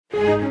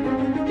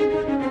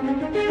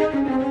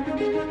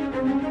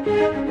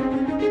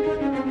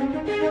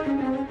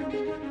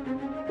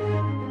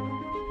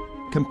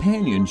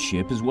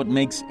Companionship is what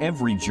makes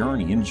every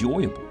journey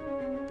enjoyable.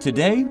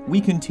 Today, we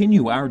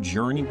continue our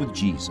journey with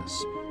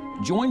Jesus.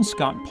 Join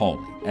Scott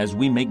Pauley as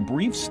we make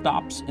brief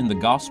stops in the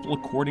Gospel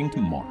according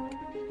to Mark.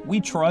 We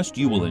trust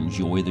you will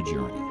enjoy the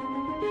journey.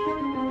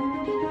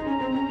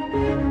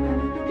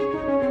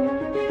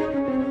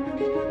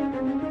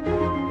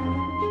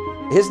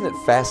 Isn't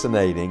it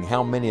fascinating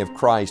how many of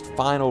Christ's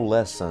final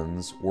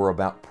lessons were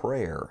about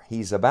prayer?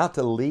 He's about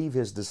to leave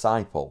His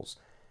disciples,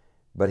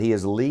 but He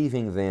is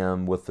leaving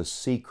them with the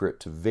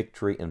secret to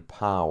victory and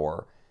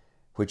power,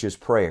 which is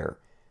prayer.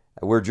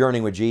 We're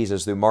journeying with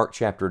Jesus through Mark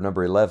chapter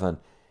number 11,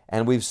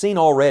 and we've seen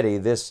already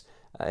this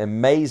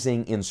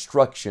amazing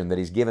instruction that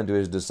He's given to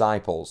His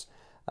disciples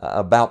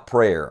about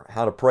prayer,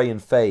 how to pray in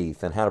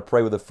faith and how to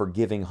pray with a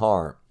forgiving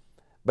heart.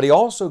 But He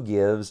also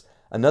gives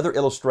another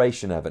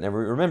illustration of it. And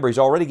remember, He's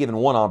already given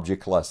one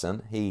object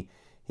lesson. He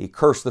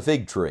cursed the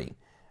fig tree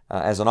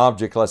as an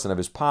object lesson of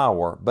His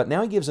power, but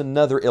now He gives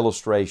another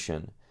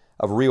illustration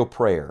of real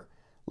prayer.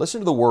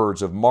 Listen to the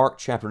words of Mark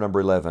chapter number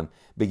 11,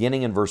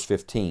 beginning in verse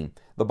 15.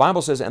 The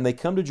Bible says, "And they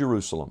come to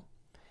Jerusalem,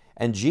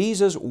 and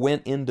Jesus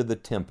went into the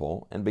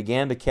temple and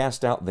began to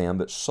cast out them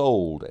that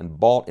sold and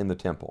bought in the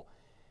temple,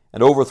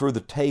 and overthrew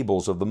the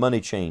tables of the money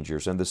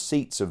changers and the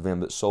seats of them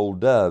that sold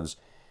doves,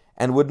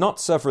 and would not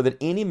suffer that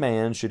any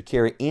man should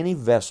carry any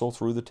vessel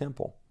through the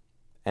temple.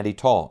 And He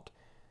taught,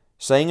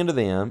 saying unto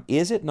them,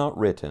 Is it not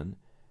written,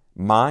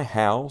 My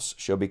house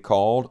shall be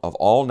called of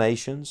all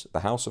nations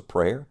the house of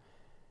prayer?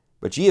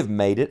 But ye have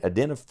made it a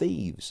den of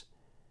thieves.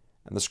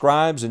 And the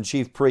scribes and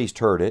chief priests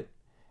heard it,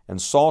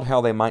 and sought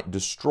how they might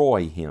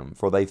destroy Him,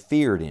 for they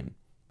feared Him,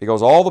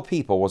 because all the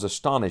people was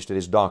astonished at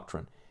His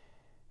doctrine.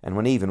 And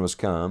when even was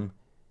come,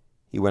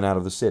 He went out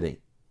of the city."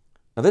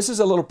 Now this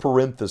is a little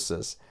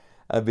parenthesis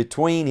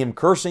between Him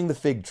cursing the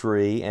fig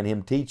tree and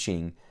Him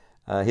teaching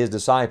His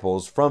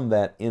disciples from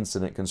that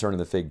incident concerning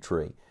the fig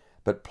tree.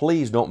 But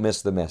please don't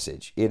miss the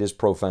message. It is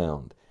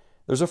profound.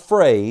 There's a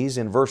phrase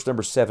in verse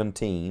number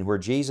 17 where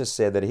Jesus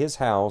said that His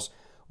house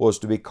was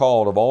to be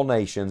called of all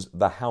nations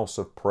the house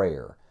of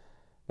prayer.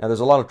 Now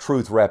there's a lot of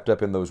truth wrapped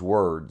up in those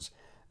words.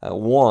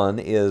 One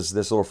is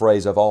this little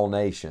phrase, of all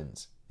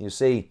nations. You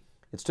see,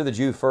 it's to the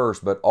Jew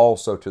first, but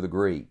also to the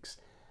Greeks.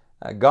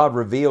 God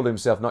revealed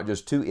Himself not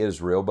just to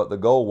Israel, but the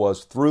goal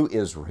was through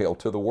Israel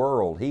to the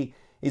world.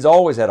 He's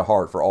always had a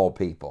heart for all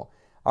people.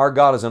 Our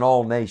God is an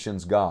all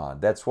nations God.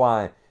 That's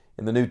why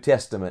in the New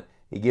Testament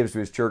He gives to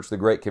His church the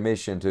Great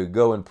Commission to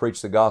go and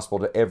preach the gospel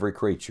to every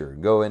creature,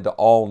 go into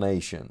all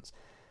nations.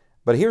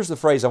 But here's the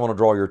phrase I want to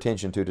draw your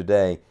attention to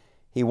today.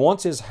 He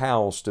wants His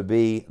house to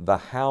be the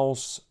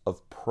house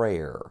of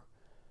prayer.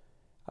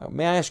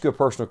 May I ask you a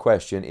personal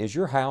question? Is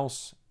your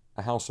house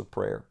a house of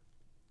prayer?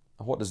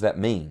 What does that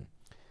mean?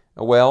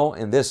 Well,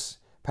 in this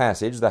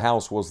passage, the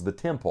house was the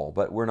temple,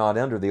 but we're not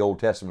under the Old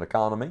Testament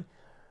economy.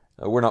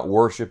 We're not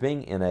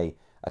worshiping in a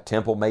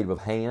temple made with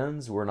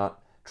hands. We're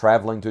not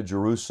traveling to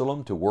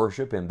Jerusalem to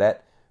worship in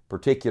that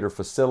particular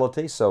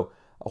facility. So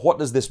what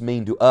does this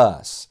mean to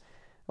us?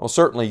 Well,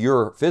 certainly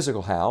your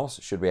physical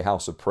house should be a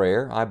house of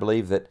prayer. I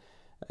believe that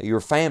your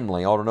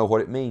family ought to know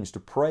what it means to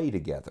pray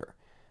together.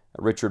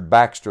 Richard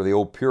Baxter, the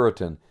old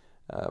Puritan,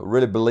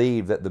 really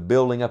believed that the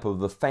building up of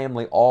the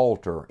family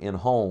altar in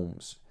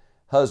homes,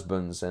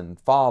 husbands and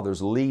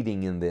fathers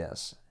leading in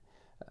this,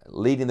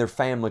 leading their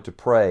family to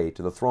pray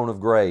to the throne of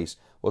grace,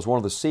 was one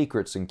of the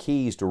secrets and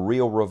keys to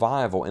real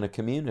revival in a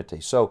community.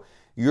 So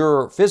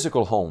your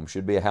physical home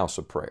should be a house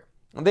of prayer.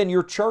 And then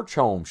your church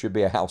home should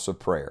be a house of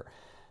prayer.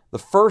 The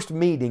first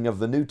meeting of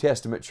the New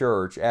Testament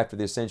church after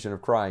the ascension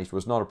of Christ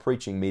was not a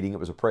preaching meeting, it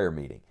was a prayer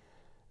meeting.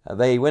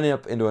 They went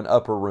up into an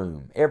upper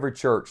room. Every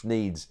church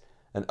needs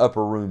an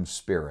upper room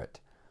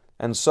spirit.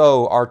 And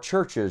so our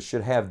churches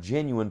should have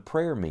genuine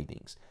prayer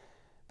meetings.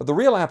 But the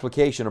real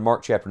application of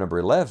Mark chapter number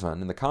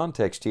 11 in the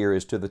context here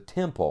is to the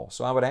temple.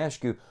 So I would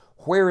ask you,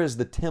 where is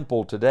the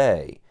temple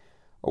today?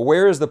 Or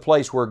where is the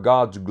place where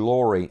God's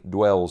glory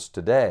dwells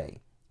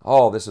today?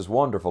 Oh, this is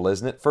wonderful,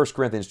 isn't it? 1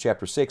 Corinthians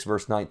chapter 6,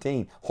 verse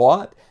 19.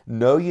 What?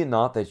 Know ye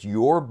not that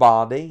your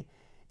body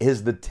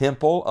is the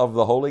temple of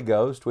the Holy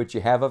Ghost, which you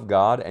have of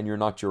God, and you're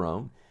not your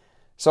own?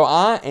 So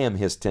I am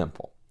His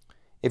temple.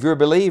 If you're a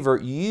believer,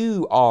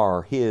 you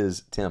are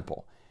His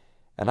temple.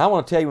 And I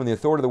want to tell you in the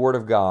authority of the Word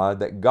of God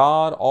that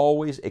God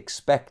always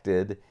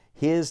expected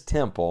His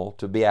temple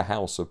to be a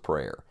house of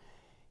prayer.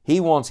 He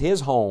wants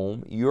His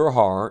home, your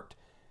heart,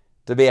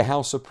 to be a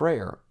house of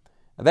prayer.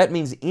 And that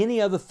means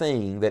any other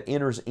thing that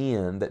enters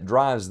in, that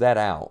drives that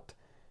out,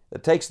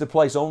 that takes the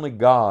place only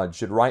God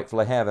should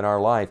rightfully have in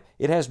our life,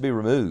 it has to be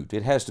removed.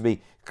 It has to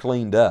be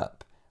cleaned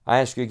up. I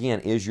ask you again,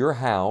 is your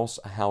house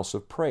a house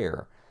of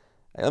prayer?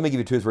 Let me give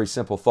you 2 or 3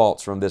 simple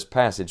thoughts from this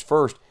passage.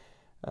 First,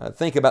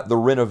 think about the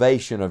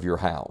renovation of your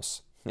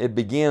house. It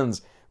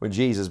begins when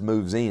Jesus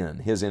moves in,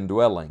 His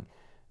indwelling.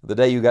 The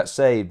day you got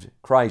saved,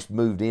 Christ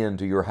moved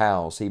into your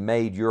house. He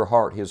made your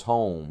heart His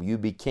home. You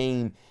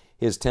became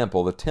His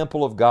temple. The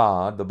temple of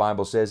God, the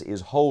Bible says,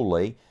 is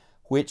holy,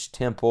 which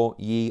temple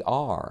ye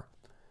are.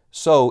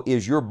 So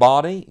is your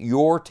body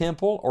your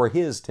temple or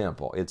His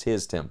temple? It's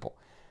His temple.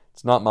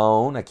 It's not my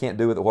own. I can't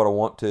do with it what I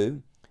want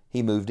to.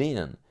 He moved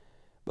in.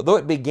 But though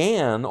it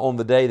began on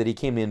the day that He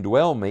came to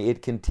indwell me,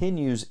 it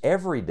continues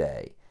every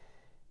day.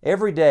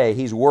 Every day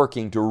He's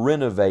working to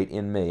renovate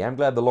in me. I'm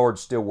glad the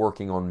Lord's still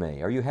working on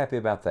me. Are you happy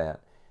about that?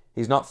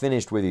 He's not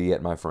finished with you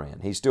yet, my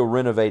friend. He's still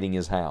renovating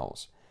His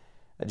house.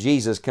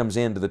 Jesus comes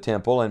into the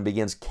temple and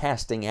begins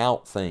casting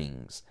out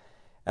things.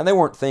 And they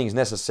weren't things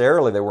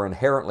necessarily that were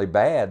inherently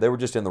bad. They were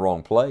just in the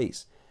wrong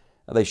place.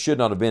 They should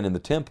not have been in the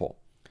temple.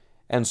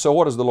 And so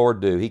what does the Lord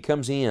do? He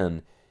comes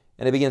in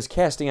and He begins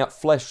casting out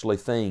fleshly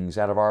things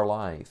out of our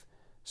life.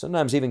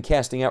 Sometimes even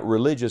casting out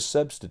religious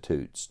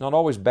substitutes. Not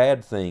always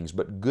bad things,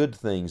 but good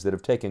things that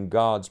have taken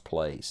God's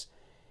place.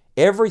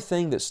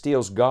 Everything that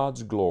steals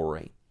God's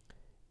glory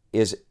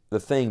is the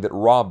thing that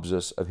robs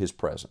us of His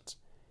presence.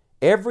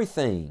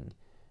 Everything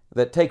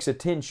that takes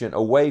attention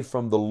away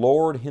from the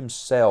Lord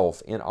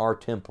Himself in our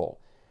temple,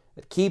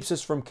 that keeps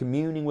us from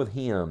communing with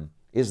Him,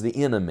 is the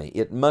enemy.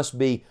 It must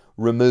be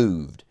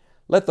removed.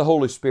 Let the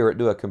Holy Spirit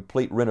do a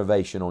complete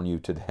renovation on you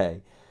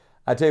today.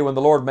 I tell you, when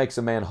the Lord makes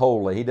a man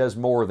holy, He does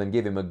more than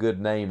give him a good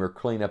name or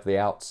clean up the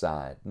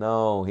outside.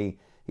 No, He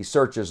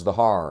searches the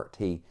heart.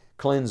 He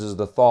cleanses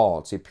the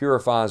thoughts. He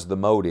purifies the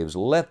motives.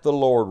 Let the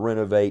Lord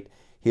renovate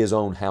His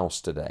own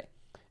house today.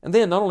 And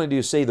then not only do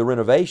you see the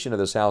renovation of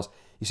this house,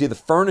 you see the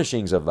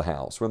furnishings of the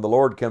house. When the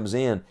Lord comes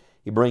in,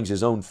 He brings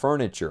His own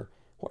furniture.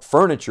 What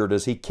furniture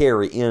does He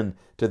carry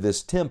into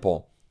this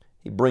temple?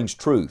 He brings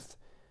truth.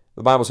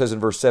 The Bible says in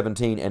verse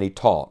 17, and He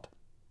taught,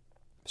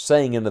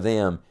 saying unto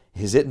them,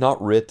 is it not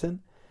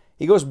written?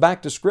 He goes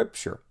back to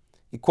Scripture.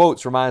 He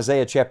quotes from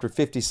Isaiah chapter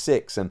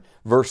 56 and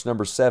verse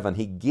number 7.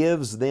 He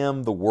gives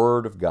them the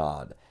Word of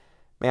God.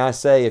 May I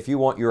say, if you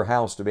want your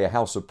house to be a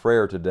house of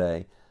prayer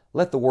today,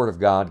 let the Word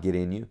of God get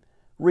in you.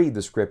 Read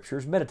the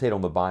Scriptures, meditate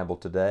on the Bible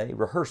today,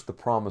 rehearse the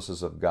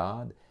promises of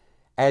God.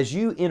 As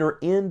you enter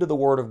into the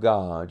Word of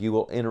God, you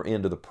will enter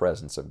into the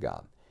presence of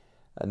God.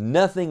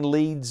 Nothing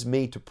leads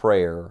me to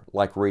prayer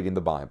like reading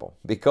the Bible,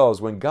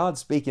 because when God's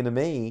speaking to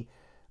me,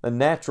 the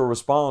natural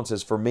response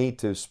is for me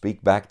to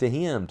speak back to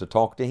Him, to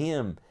talk to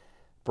Him.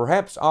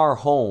 Perhaps our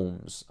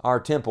homes, our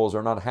temples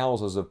are not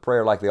houses of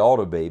prayer like they ought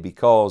to be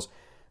because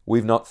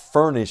we've not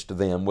furnished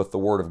them with the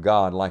Word of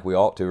God like we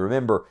ought to.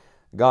 Remember,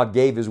 God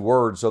gave His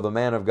Word so the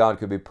man of God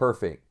could be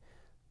perfect,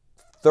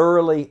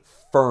 thoroughly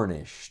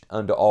furnished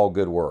unto all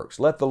good works.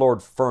 Let the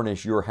Lord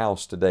furnish your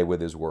house today with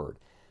His Word.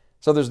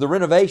 So there's the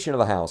renovation of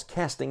the house,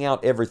 casting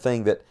out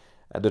everything that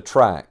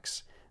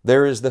detracts.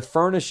 There is the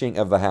furnishing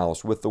of the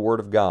house with the Word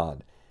of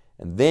God.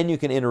 And then you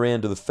can enter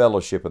into the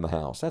fellowship in the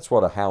house. That's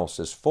what a house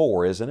is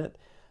for, isn't it?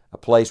 A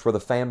place where the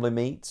family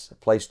meets, a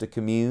place to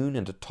commune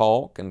and to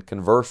talk and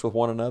converse with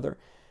one another.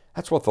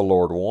 That's what the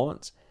Lord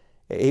wants.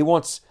 He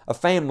wants a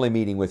family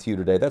meeting with you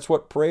today. That's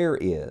what prayer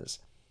is.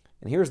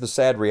 And here's the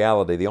sad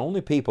reality. The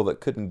only people that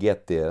couldn't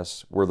get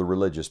this were the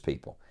religious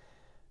people.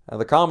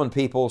 The common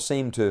people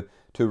seemed to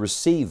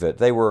receive it.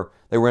 They were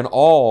in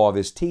awe of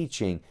His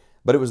teaching,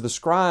 but it was the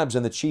scribes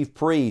and the chief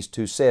priests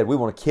who said, we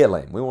want to kill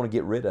Him. We want to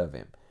get rid of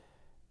Him.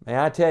 May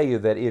I tell you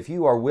that if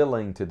you are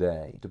willing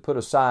today to put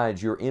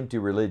aside your empty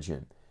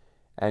religion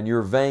and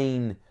your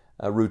vain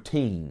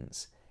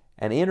routines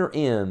and enter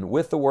in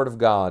with the Word of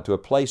God to a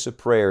place of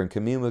prayer and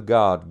commune with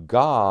God,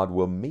 God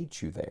will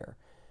meet you there.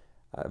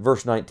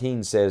 Verse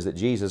 19 says that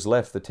Jesus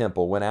left the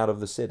temple, went out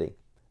of the city.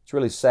 It's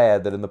really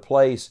sad that in the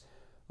place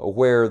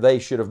where they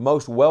should have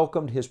most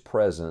welcomed His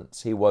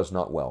presence, He was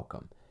not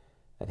welcome,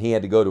 and He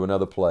had to go to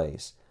another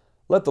place.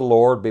 Let the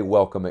Lord be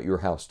welcome at your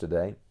house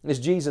today. Is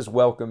Jesus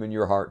welcome in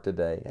your heart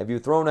today? Have you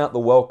thrown out the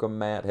welcome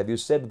mat? Have you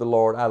said to the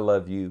Lord, I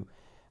love you.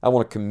 I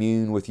want to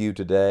commune with you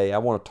today. I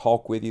want to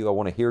talk with you. I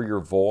want to hear your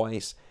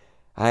voice.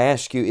 I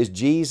ask you, is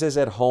Jesus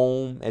at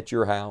home at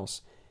your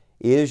house?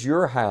 Is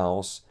your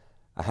house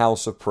a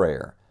house of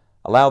prayer?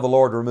 Allow the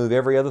Lord to remove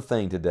every other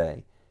thing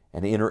today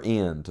and enter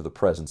into the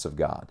presence of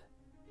God.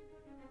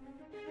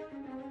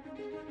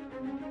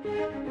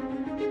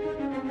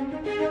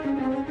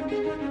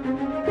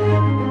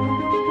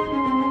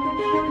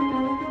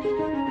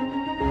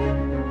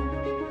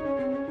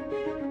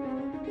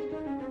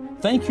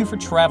 Thank you for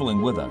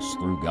traveling with us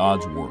through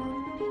God's Word.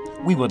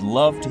 We would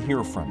love to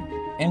hear from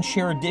you and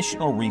share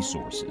additional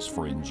resources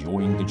for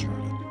enjoying the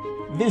journey.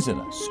 Visit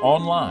us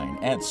online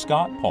at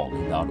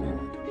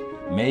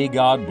scottpauley.org. May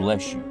God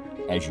bless you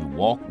as you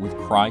walk with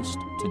Christ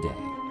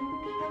today.